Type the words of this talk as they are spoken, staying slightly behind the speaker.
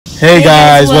Hey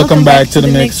guys, welcome back to the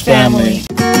Mix family.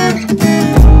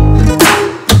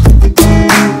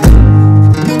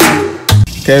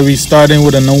 Okay, we starting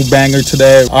with a new banger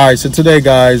today. Alright, so today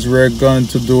guys, we're going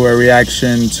to do a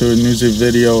reaction to a music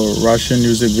video, Russian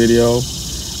music video.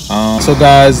 So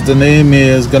guys, the name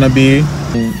is gonna be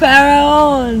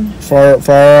PHARAOH-Na.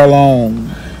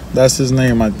 That's his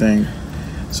name, I think.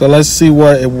 So let's see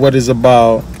what it's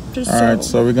about. Alright,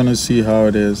 so we're gonna see how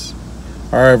it is.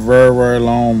 Alright, PHARAOH-Na.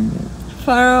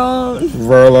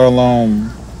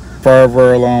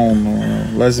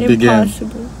 Let's begin.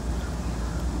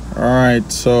 Alright,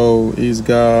 so he's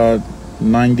got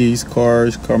 90s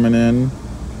cars coming in.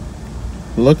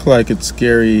 Look like it's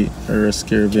scary, or a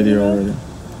scary video already.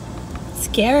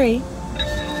 Scary?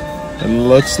 It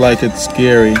looks like it's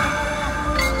scary.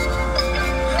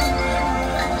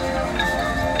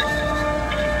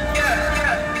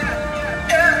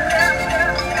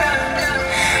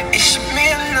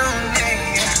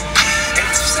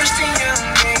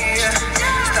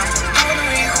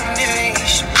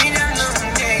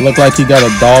 Look like he got a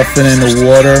dolphin in the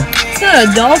water. It's not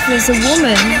a dolphin, it's a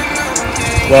woman.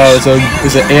 Well,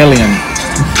 it's an alien.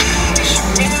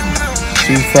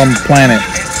 She's from planet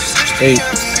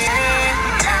Apes.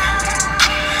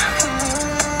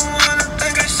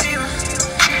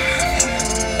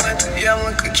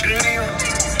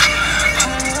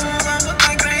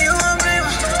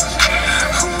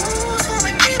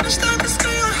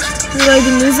 You like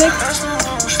the music?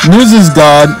 Music's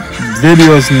God.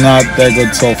 Video is not that good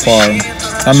so far.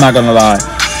 I'm not gonna lie.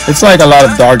 It's like a lot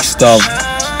of dark stuff.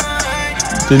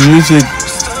 The music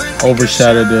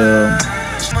overshadowed the...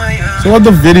 So what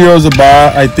the video is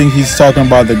about, I think he's talking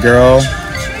about the girl.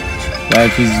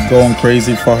 Like he's going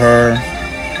crazy for her.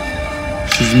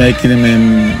 She's making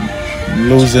him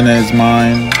losing his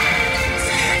mind.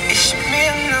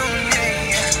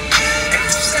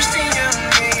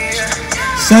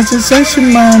 Such a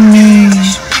mommy.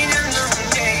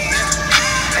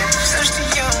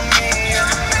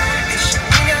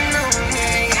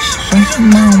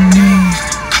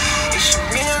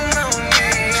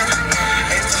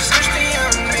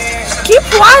 Keep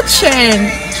watching.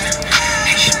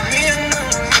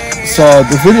 So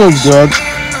the video is good.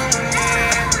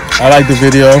 I like the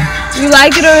video. You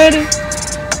like it already?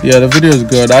 Yeah, the video is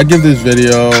good. I give this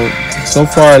video, so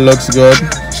far it looks good.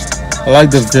 I like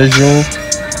the visual,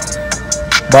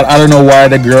 but I don't know why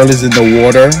the girl is in the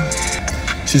water.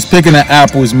 She's picking an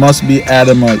apple. It must be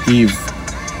Adam or Eve.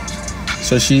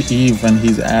 So she's Eve and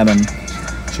he's Adam.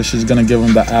 So she's gonna give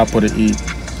him the apple to eat,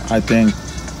 I think.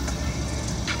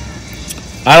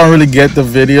 I don't really get the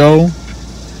video,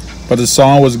 but the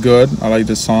song was good. I like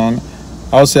the song.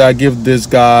 I would say I give this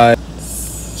guy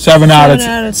 7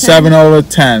 over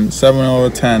 10. 7 over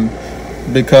 10.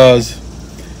 Because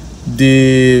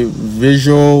the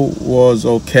visual was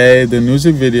okay. The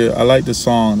music video, I like the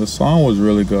song. The song was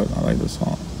really good. I like the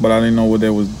song. But I didn't know what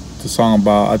the song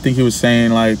about. I think he was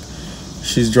saying like,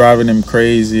 she's driving him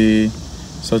crazy,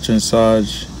 such and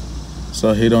such,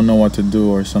 so he don't know what to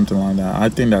do or something like that. I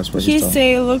think that's what he's talking. He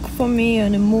say, "Look for me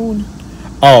on the moon."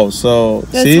 Oh, so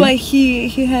that's why he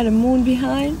had a moon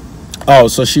behind. Oh,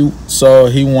 so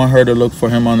he want her to look for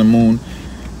him on the moon,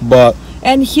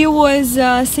 and he was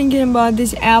thinking about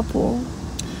this apple.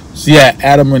 So yeah,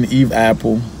 Adam and Eve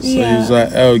apple. So yeah. He was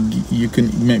like, "Oh, you can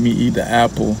make me eat the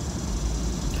apple."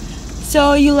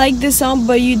 So you like the song,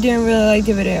 but you didn't really like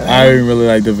the video, right? I didn't really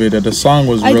like the video. The song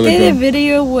was really good. I think the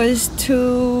video was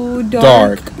too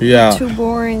dark. Yeah. Too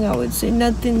boring, I would say.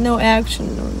 Nothing, no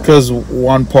action. Because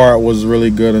one part was really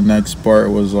good, and the next part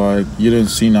was like, you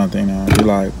didn't see nothing. You're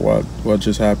like, what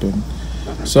just happened?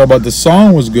 So, but the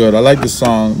song was good. I like the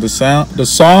song. The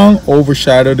song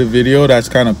overshadowed the video. That's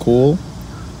kind of cool.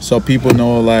 So people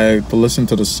know like to listen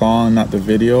to the song, not the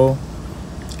video.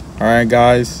 Alright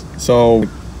guys. So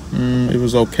it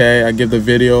was okay. I give the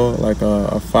video like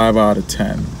a 5 out of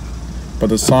 10. But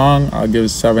the song, I'll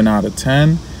give 7 out of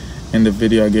 10. And the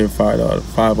video, I give 5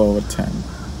 over 10.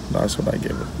 That's what I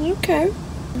give it. Okay.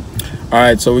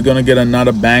 Alright, so we're going to get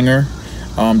another banger.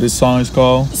 This song is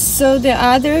called? So the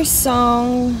other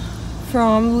song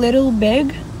from Little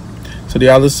Big. So the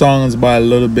other song is by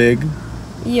Little Big.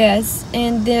 Yes.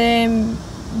 And then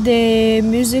the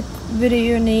music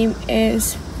video name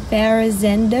is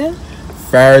PHARAOH-Na.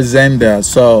 PHARAOH-Na.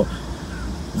 So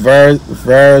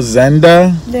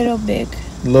PHARAOH-Na.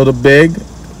 Little Big.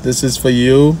 This is for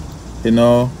you. You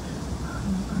know,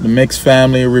 the Mix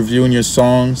family reviewing your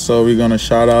song. So we're gonna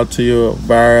shout out to you,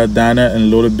 PHARAOH-Na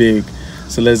and Little Big.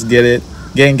 So let's get it.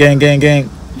 Gang, gang, gang, gang.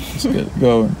 Let's get it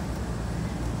going.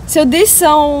 So this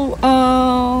song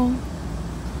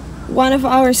one of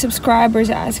our subscribers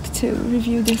asked to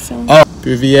review this song. Oh,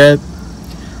 Viviette.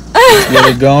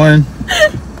 Get it going.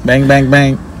 Bang, bang,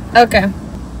 bang. Okay.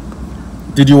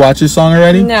 Did you watch this song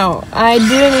already? No, I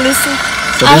didn't listen.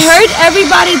 So I heard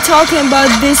everybody talking about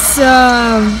this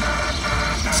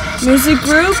music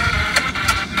group,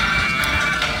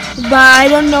 but I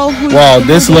don't know who. Wow,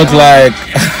 this looks like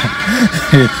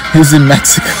he's in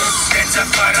Mexico.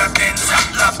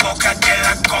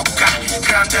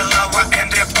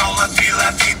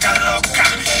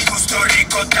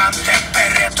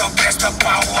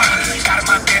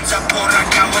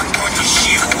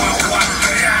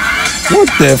 What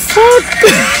the fuck?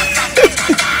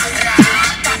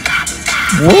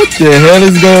 What the hell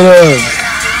is going on?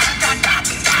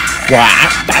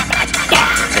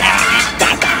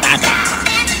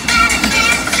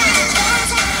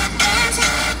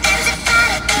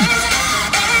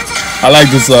 I like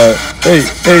this hey,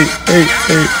 hey, hey,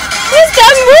 hey. What's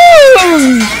that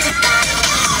move?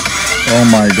 Oh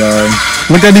my god.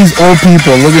 Look at these old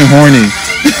people looking horny.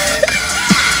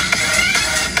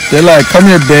 They're like, come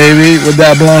here, baby, with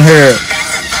that blonde hair.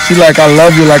 She like, I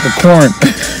love you like a corn.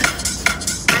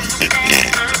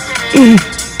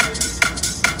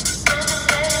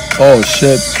 Oh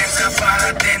shit.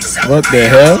 What the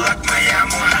hell?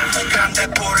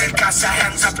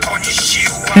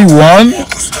 He won?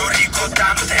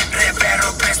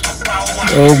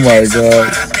 Oh my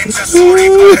god.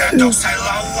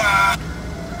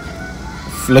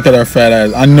 Look at her fat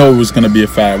ass. I know it was gonna be a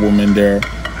fat woman there.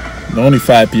 The only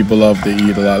fat people love to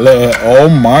eat a lot. Look, oh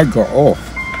my god. Oh.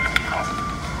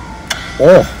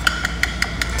 Oh.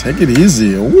 Take it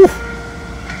easy. Ooh.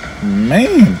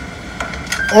 Man.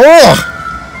 Oh.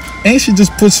 Ain't she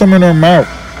just put some in her mouth?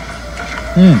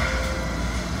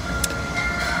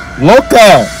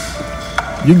 Loca.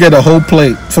 You get a whole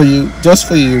plate for you. Just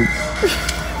for you.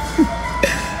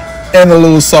 And a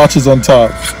little sausage on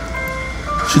top.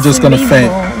 She's just gonna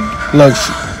faint. Look.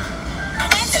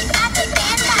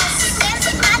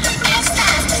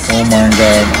 Oh my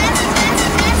god.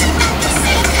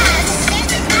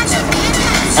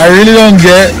 I really don't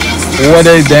get what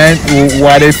they dance,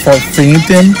 why they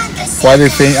fainting. Why they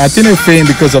faint? I think they faint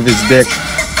because of his dick.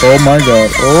 Oh my god.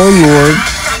 Oh lord.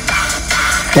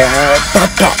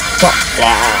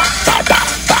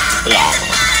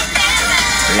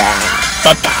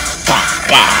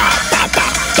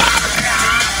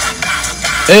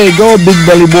 Hey, go big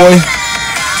belly boy.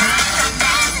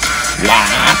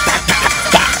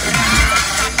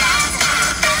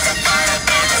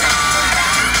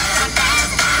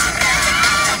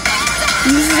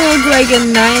 This looks like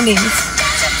in 90s.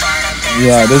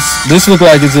 Yeah, this looks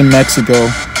like it's in Mexico.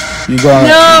 You got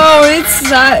No, it's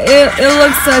not. It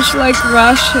looks such like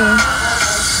Russia.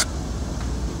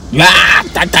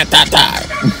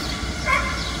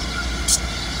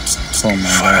 Oh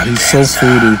my god, he's so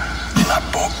foodie.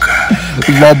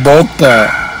 La boca,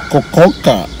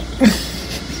 cococa.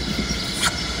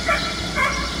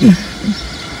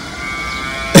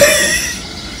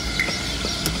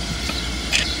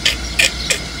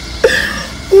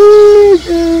 Oh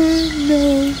god,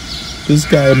 no. This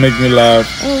guy make me laugh.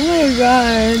 Oh my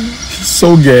god. He's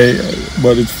so gay,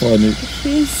 but it's funny.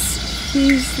 He's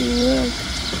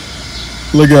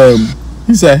Look at him.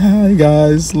 He said, "Hi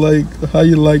guys, like how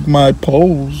you like my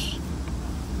pose?"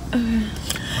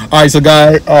 All right, so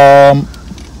guy,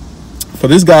 for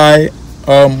this guy,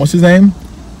 what's his name?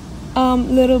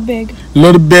 Little Big.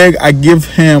 Little Big. I give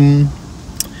him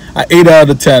an 8 out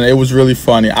of 10. It was really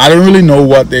funny. I don't really know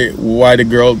why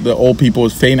the old people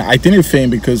was fainting. I think they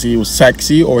fainted because he was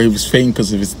sexy, or he was fainting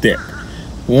because of his dick.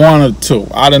 One or two.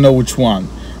 I don't know which one,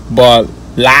 but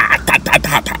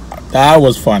that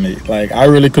was funny. Like, I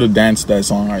really could have danced that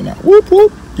song right now. Whoop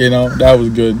whoop. You know, that was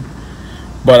good.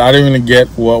 But I didn't really get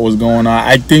what was going on.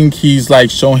 I think he's like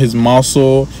showing his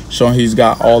muscle, showing he's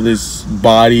got all this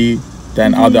body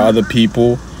than other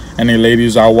people. And the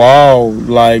ladies are, wow,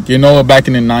 like, you know, back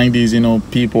in the 90s, you know,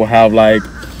 people have like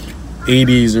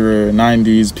 80s or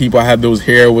 90s, people have those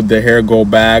hair with the hair go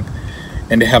back,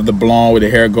 and they have the blonde with the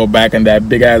hair go back and that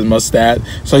big ass mustache.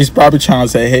 So he's probably trying to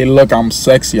say, hey, look, I'm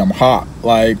sexy, I'm hot.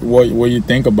 Like, what you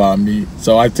think about me?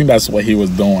 So I think that's what he was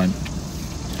doing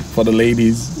for the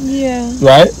ladies. Yeah.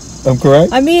 Right? I'm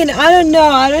correct? I mean, I don't know.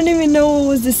 I don't even know what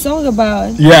was the song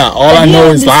about. Yeah, all I know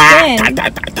is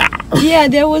yeah,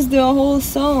 there was the whole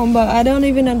song, but I don't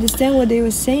even understand what they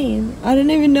were saying. I don't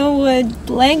even know what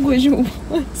language it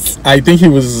was. I think he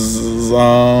was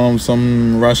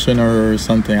some Russian or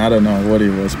something. I don't know what he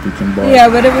was speaking, but yeah,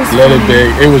 but it was Little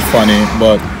Big. It was funny,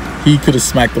 but he could have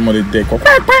smacked him with a dick.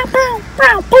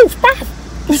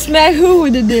 Smack who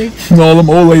with the dick? No, them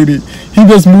old lady. He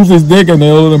just moved his dick and they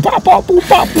all of them pop, pop, boop,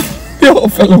 pop. They all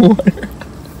fell in water.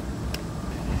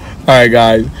 Alright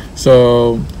guys,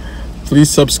 so please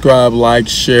subscribe, like,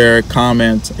 share,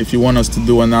 comment if you want us to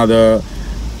do another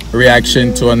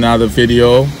reaction to another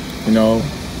video, you know.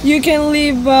 You can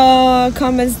leave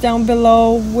comments down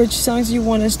below which songs you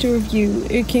want us to review.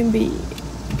 It can be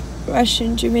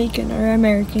Russian, Jamaican, or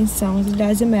American songs. It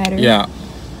doesn't matter. Yeah.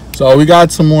 So we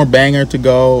got some more banger to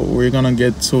go. We're gonna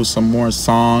get to some more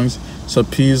songs. So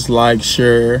please like,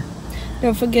 share.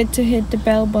 Don't forget to hit the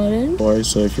bell button. Boys,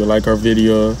 so if you like our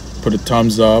video, put a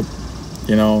thumbs up.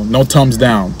 You know, no thumbs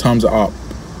down, thumbs up.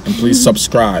 And please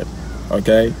subscribe.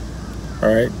 Okay?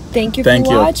 Alright? Thank you for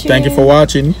watching. Thank you for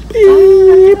watching.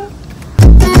 Bye.